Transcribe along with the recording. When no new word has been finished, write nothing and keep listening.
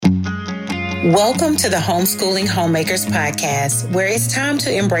Welcome to the Homeschooling Homemakers Podcast, where it's time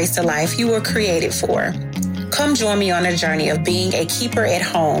to embrace the life you were created for. Come join me on a journey of being a keeper at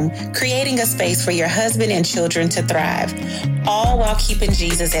home, creating a space for your husband and children to thrive, all while keeping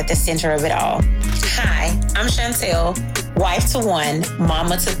Jesus at the center of it all. Hi, I'm Chantel, wife to one,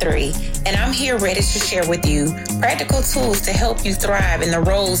 mama to three, and I'm here ready to share with you practical tools to help you thrive in the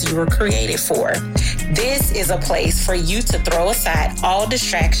roles you were created for. This is a place for you to throw aside all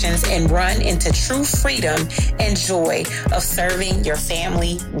distractions and run into true freedom and joy of serving your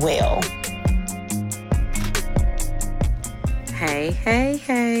family well.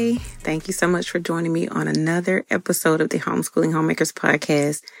 Hey. Thank you so much for joining me on another episode of the Homeschooling Homemakers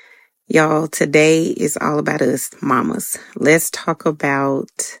Podcast. Y'all, today is all about us mamas. Let's talk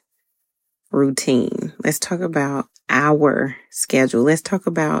about routine. Let's talk about our schedule. Let's talk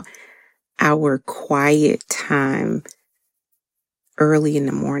about our quiet time early in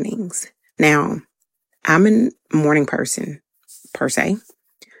the mornings. Now, I'm a morning person, per se.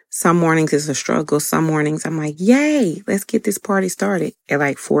 Some mornings is a struggle. Some mornings I'm like, yay, let's get this party started at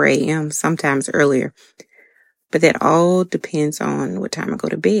like 4 a.m., sometimes earlier. But that all depends on what time I go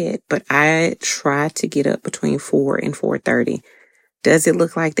to bed. But I try to get up between 4 and 4:30. Does it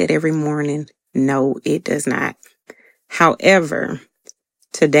look like that every morning? No, it does not. However,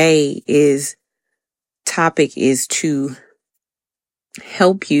 today's topic is to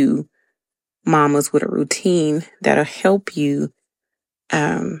help you mamas with a routine that'll help you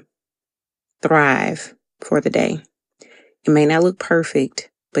thrive for the day. It may not look perfect,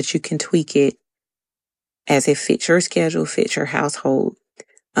 but you can tweak it as it fits your schedule, fits your household.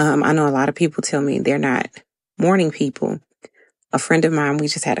 I know a lot of people tell me they're not morning people. A friend of mine, we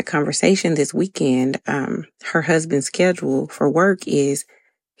just had a conversation this weekend. Her husband's schedule for work is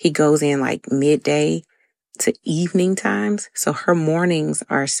he goes in like midday to evening times. So her mornings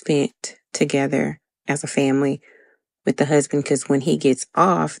are spent together as a family with the husband, because when he gets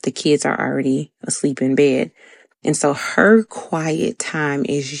off, the kids are already asleep in bed. And so her quiet time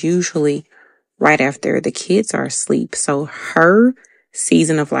is usually right after the kids are asleep. So her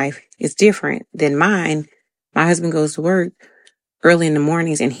season of life is different than mine. My husband goes to work early in the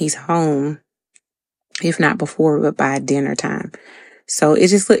mornings and he's home, if not before, but by dinner time. So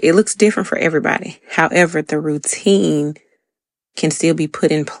it looks different for everybody. However, the routine can still be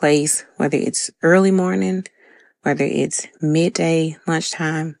put in place, whether it's early morning, whether it's midday,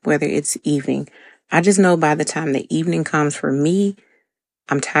 lunchtime, whether it's evening. I just know by the time the evening comes for me,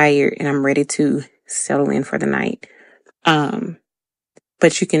 I'm tired and I'm ready to settle in for the night.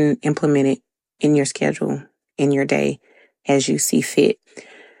 But you can implement it in your schedule, in your day, as you see fit.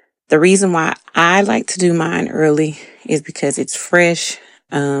 The reason why I like to do mine early is because it's fresh.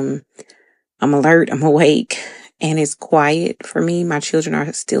 I'm alert, I'm awake, and it's quiet for me. My children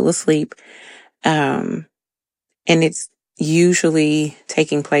are still asleep. And it's usually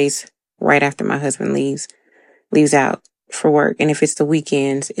taking place right after my husband leaves out for work. And if it's the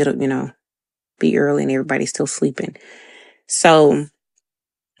weekends, it'll, be early and everybody's still sleeping. So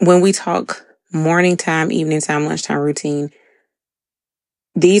when we talk morning time, evening time, lunchtime routine,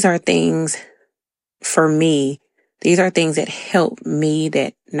 these are things for me. These are things that help me,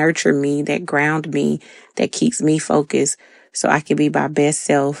 that nurture me, that ground me, that keeps me focused so I can be my best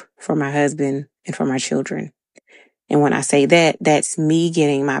self for my husband and for my children. And when I say that, that's me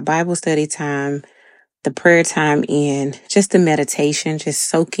getting my Bible study time, the prayer time in, just the meditation, just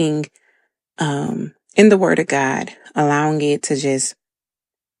soaking in the Word of God, allowing it to just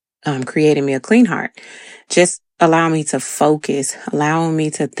create in me a clean heart, just allow me to focus, allowing me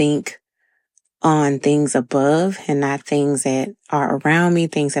to think on things above and not things that are around me,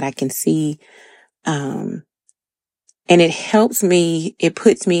 things that I can see. And it helps me, it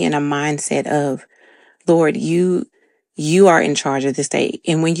puts me in a mindset of, Lord, you are in charge of this day.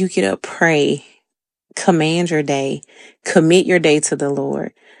 And when you get up, pray, command your day, commit your day to the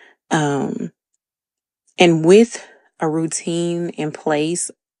Lord. And with a routine in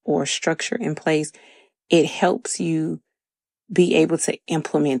place or structure in place, it helps you be able to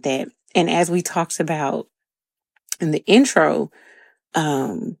implement that. And as we talked about in the intro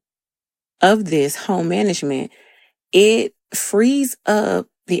of this home management, it frees up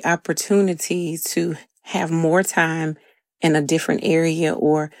the opportunity to have more time in a different area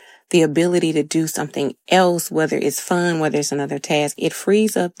or the ability to do something else, whether it's fun, whether it's another task. It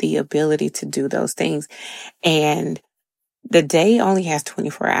frees up the ability to do those things. And the day only has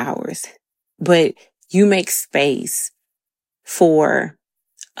 24 hours, but you make space for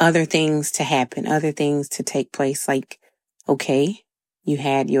other things to happen, other things to take place. Like, okay, you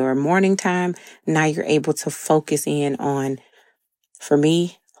had your morning time. Now you're able to focus in on, for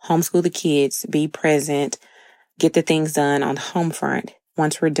me, homeschool the kids, be present, get the things done on the home front.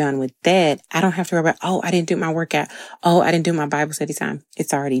 Once we're done with that, I don't have to worry about, oh, I didn't do my workout. Oh, I didn't do my Bible study time.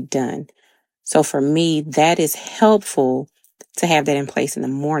 It's already done. So for me, that is helpful to have that in place in the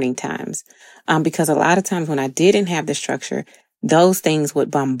morning times. Because a lot of times when I didn't have the structure, those things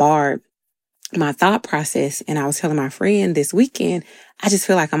would bombard my thought process. And I was telling my friend this weekend, I just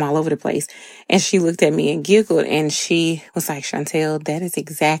feel like I'm all over the place. And she looked at me and giggled and she was like, Chantel, that is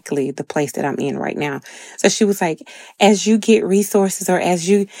exactly the place that I'm in right now. So she was like, as you get resources or as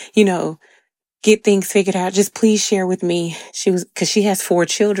you, get things figured out, just please share with me. Cause she has 4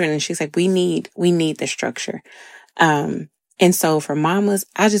 children and she's like, we need the structure. And so for mamas,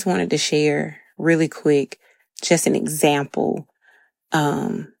 I just wanted to share really quick, just an example,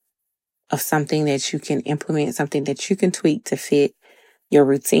 of something that you can implement, something that you can tweak to fit your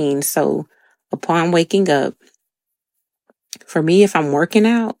routine. So upon waking up, for me, if I'm working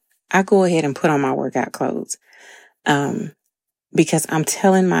out, I go ahead and put on my workout clothes. Because I'm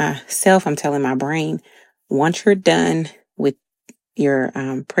telling my brain, once you're done with your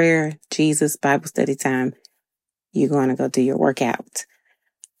prayer, Jesus, Bible study time, you're going to go do your workout.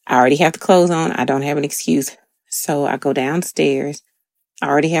 I already have the clothes on. I don't have an excuse. So I go downstairs. I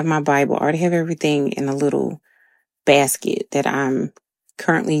already have my Bible. I already have everything in a little basket that I'm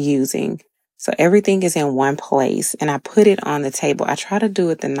currently using. So everything is in one place and I put it on the table. I try to do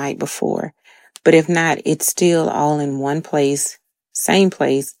it the night before, but if not, it's still all in one place, same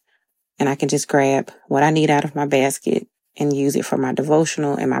place. And I can just grab what I need out of my basket and use it for my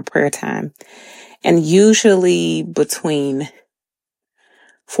devotional and my prayer time. And usually between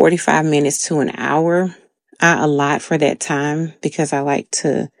 45 minutes to an hour, I allot for that time because I like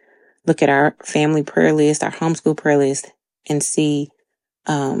to look at our family prayer list, our homeschool prayer list, and see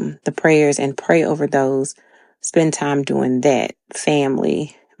the prayers and pray over those. Spend time doing that.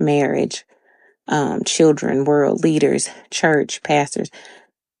 Family, marriage, children, world leaders, church, pastors.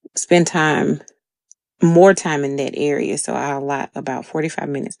 Spend more time in that area. So I allot about 45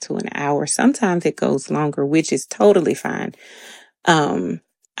 minutes to an hour. Sometimes it goes longer, which is totally fine. I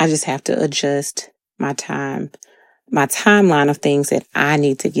just have to adjust my timeline of things that I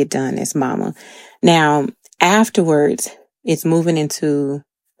need to get done as mama. Now, afterwards, it's moving into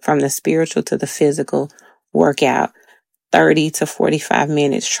from the spiritual to the physical workout, 30 to 45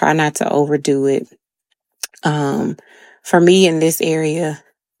 minutes. Try not to overdo it. For me in this area,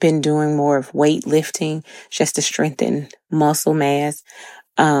 been doing more of weightlifting just to strengthen muscle mass.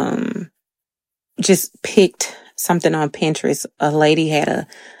 Just picked something on Pinterest. A lady had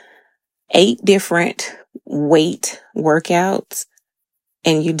 8 different weight workouts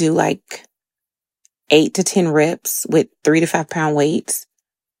and you do like 8 to 10 reps with 3 to 5 pound weights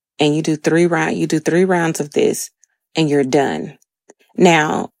and you do 3 rounds of this and you're done.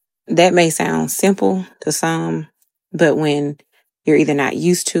 Now that may sound simple to some, but when you're either not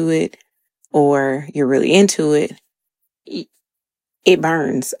used to it or you're really into it, it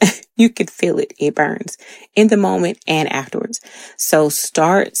burns. You could feel it. It burns in the moment and afterwards. So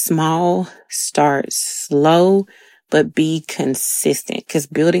start small, start slow, but be consistent because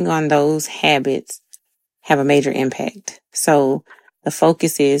building on those habits have a major impact. So the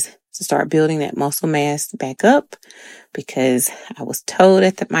focus is to start building that muscle mass back up because I was told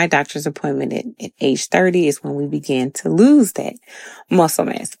at my doctor's appointment at age 30 is when we begin to lose that muscle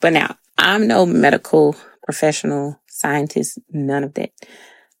mass. But now I'm no medical professional, scientist, none of that.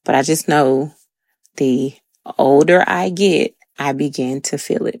 But I just know the older I get, I begin to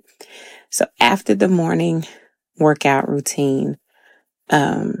feel it. So after the morning workout routine,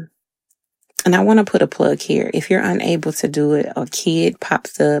 and I want to put a plug here. If you're unable to do it, a kid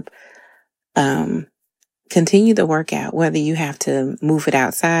pops up, continue the workout, whether you have to move it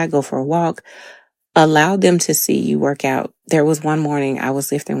outside, go for a walk, allow them to see you work out. There was one morning I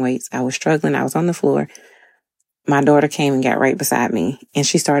was lifting weights. I was struggling. I was on the floor. My daughter came and got right beside me and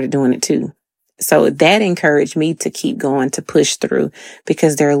she started doing it too. So that encouraged me to keep going, to push through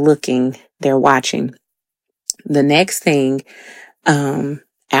because they're looking, they're watching. The next thing,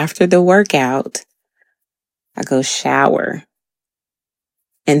 after the workout, I go shower.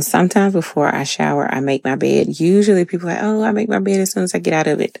 And sometimes before I shower, I make my bed. Usually people are like, oh, I make my bed as soon as I get out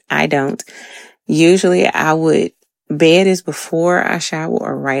of it. I don't. Usually bed is before I shower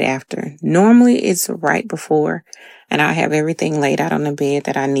or right after. Normally it's right before and I have everything laid out on the bed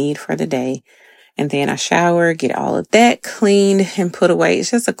that I need for the day. And then I shower, get all of that cleaned and put away.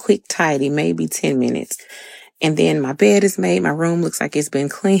 It's just a quick tidy, maybe 10 minutes. And then my bed is made. My room looks like it's been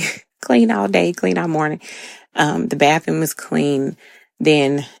clean all day, clean all morning. The bathroom is clean.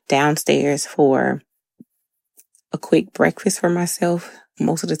 Then downstairs for a quick breakfast for myself.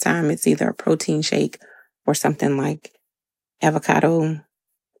 Most of the time, it's either a protein shake or something like avocado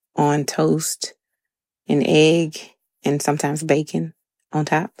on toast, an egg, and sometimes bacon on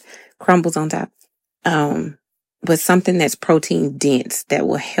top, crumbles on top. But something that's protein dense that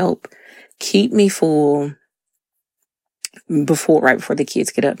will help keep me full right before the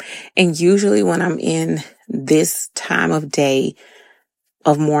kids get up. And usually when I'm in this time of day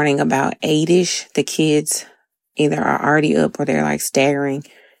of morning, about 8-ish, the kids either are already up or they're like staggering,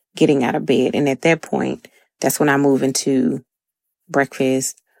 getting out of bed. And at that point, that's when I move into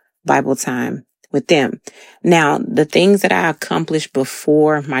breakfast, Bible time with them. Now, the things that I accomplished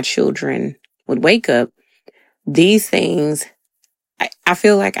before my children would wake up, these things, I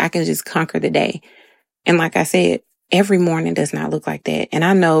feel like I can just conquer the day. And like I said, every morning does not look like that. And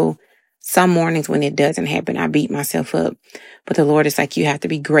I know some mornings when it doesn't happen, I beat myself up. But the Lord is like, you have to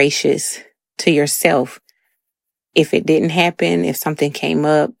be gracious to yourself. If it didn't happen, if something came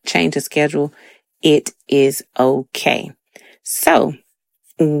up, change the schedule, it is okay. So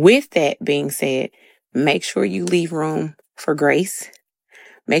with that being said, make sure you leave room for grace.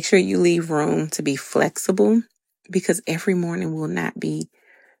 Make sure you leave room to be flexible, because every morning will not be.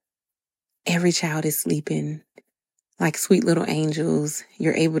 Every child is sleeping like sweet little angels.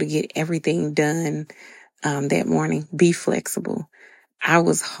 You're able to get everything done that morning. Be flexible. I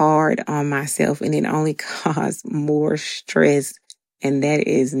was hard on myself, and it only caused more stress, and that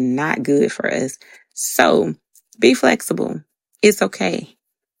is not good for us. So be flexible. It's okay.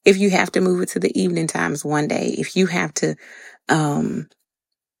 If you have to move it to the evening times one day, if you have to,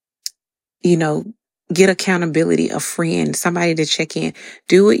 get accountability, a friend, somebody to check in,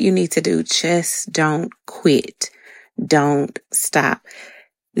 do what you need to do. Just don't quit. Don't stop.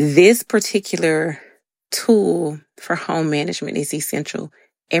 This particular tool for home management is essential.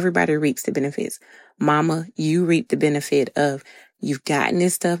 Everybody reaps the benefits. Mama, you reap the benefit of you've gotten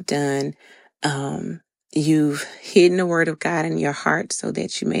this stuff done. You've hidden the word of God in your heart so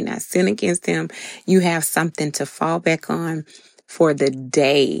that you may not sin against him. You have something to fall back on for the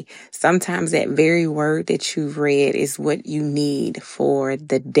day. Sometimes that very word that you've read is what you need for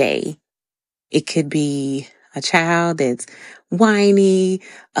the day. It could be a child that's whiny,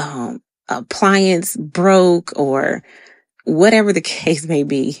 appliance broke, or whatever the case may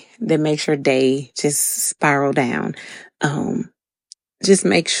be that makes your day just spiral down. Just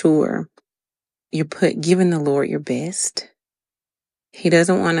make sure you're giving the Lord your best. He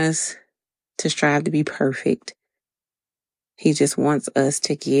doesn't want us to strive to be perfect. He just wants us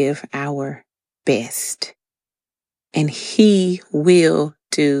to give our best, and he will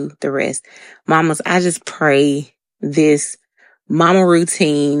do the rest. Mamas, I just pray this Mama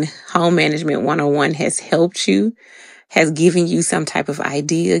Routine Home Management 101 has helped you, has given you some type of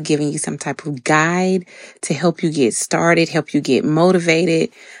idea, given you some type of guide to help you get started, help you get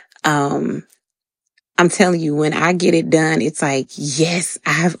motivated. I'm telling you, when I get it done, it's like, yes,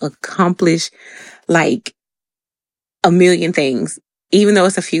 I've accomplished like a million things, even though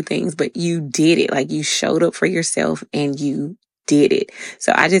it's a few things, but you did it. Like, you showed up for yourself and you did it.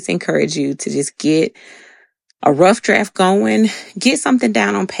 So I just encourage you to just get a rough draft going, get something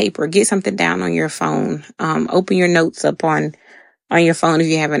down on paper, get something down on your phone, open your notes up on your phone if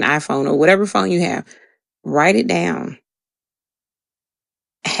you have an iPhone or whatever phone you have, write it down.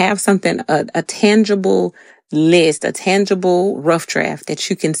 Have something, a tangible list, a tangible rough draft that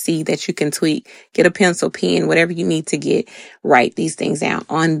you can see, that you can tweak. Get a pencil, pen, whatever you need to get. Write these things down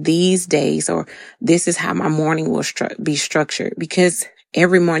on these days, or this is how my morning will be structured. Because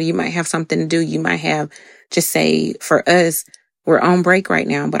every morning you might have something to do. You might have, just say, for us, we're on break right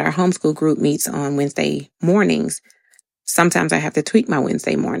now, but our homeschool group meets on Wednesday mornings. Sometimes I have to tweak my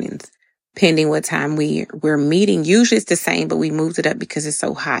Wednesday mornings, pending what time we're meeting. Usually it's the same, but we moved it up because it's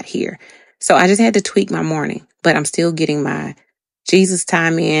so hot here. So I just had to tweak my morning, but I'm still getting my Jesus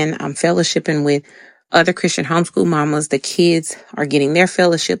time in. I'm fellowshipping with other Christian homeschool mamas. The kids are getting their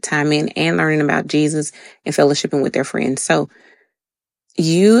fellowship time in and learning about Jesus and fellowshipping with their friends. So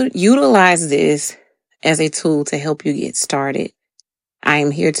you utilize this as a tool to help you get started. I am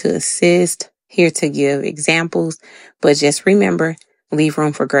here to assist, here to give examples, but just remember, leave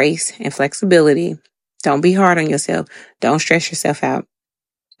room for grace and flexibility. Don't be hard on yourself. Don't stress yourself out.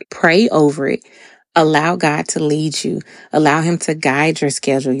 Pray over it. Allow God to lead you. Allow him to guide your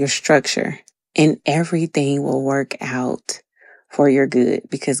schedule, your structure, and everything will work out for your good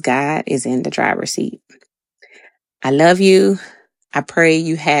because God is in the driver's seat. I love you. I pray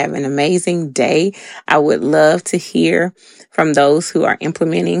you have an amazing day. I would love to hear from those who are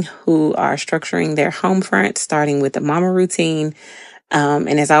implementing, who are structuring their home front, starting with the Mama Routine.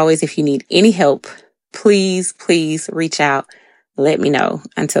 And as always, if you need any help, please reach out. let me know.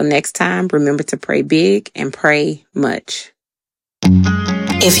 Until next time, remember to pray big and pray much.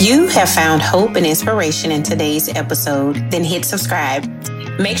 If you have found hope and inspiration in today's episode, then hit subscribe.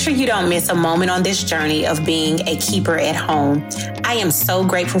 Make sure you don't miss a moment on this journey of being a keeper at home. I am so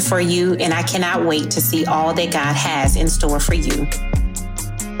grateful for you, and I cannot wait to see all that God has in store for you.